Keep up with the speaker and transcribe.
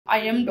I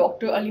am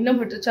Dr. Alina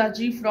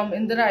Bhattacharjee from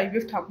Indira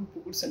IVF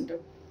Thakurpukur Center.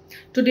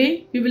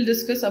 Today, we will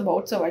discuss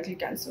about cervical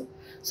cancer.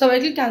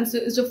 Cervical cancer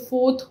is the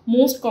fourth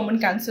most common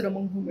cancer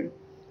among women.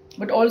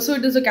 But also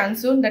it is a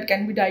cancer that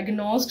can be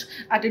diagnosed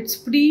at its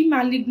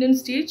pre-malignant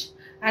stage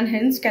and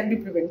hence can be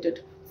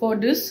prevented. For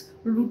this,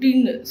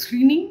 routine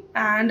screening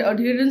and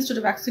adherence to the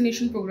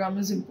vaccination program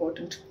is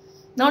important.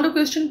 Now the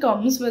question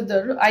comes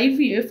whether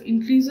IVF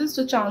increases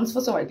the chance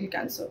for cervical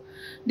cancer.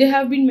 There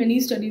have been many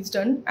studies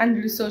done and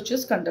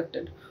researches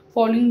conducted,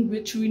 following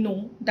which we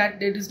know that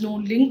there is no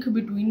link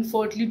between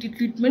fertility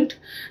treatment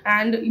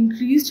and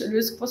increased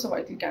risk for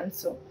cervical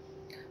cancer.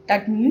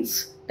 That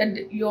means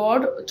that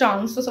your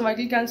chance for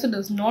cervical cancer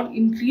does not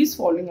increase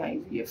following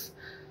IVF.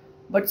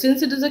 But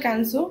since it is a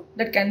cancer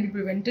that can be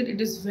prevented,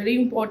 it is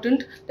very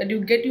important that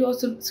you get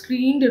yourself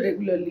screened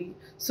regularly.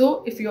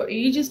 So if your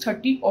age is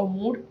 30 or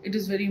more, it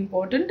is very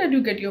important that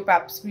you get your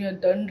PAP-smear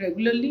done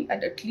regularly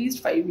at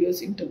least 5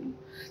 years interval.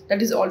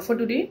 That is all for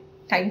today.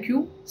 Thank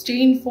you.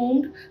 Stay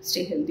informed.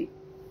 Stay healthy.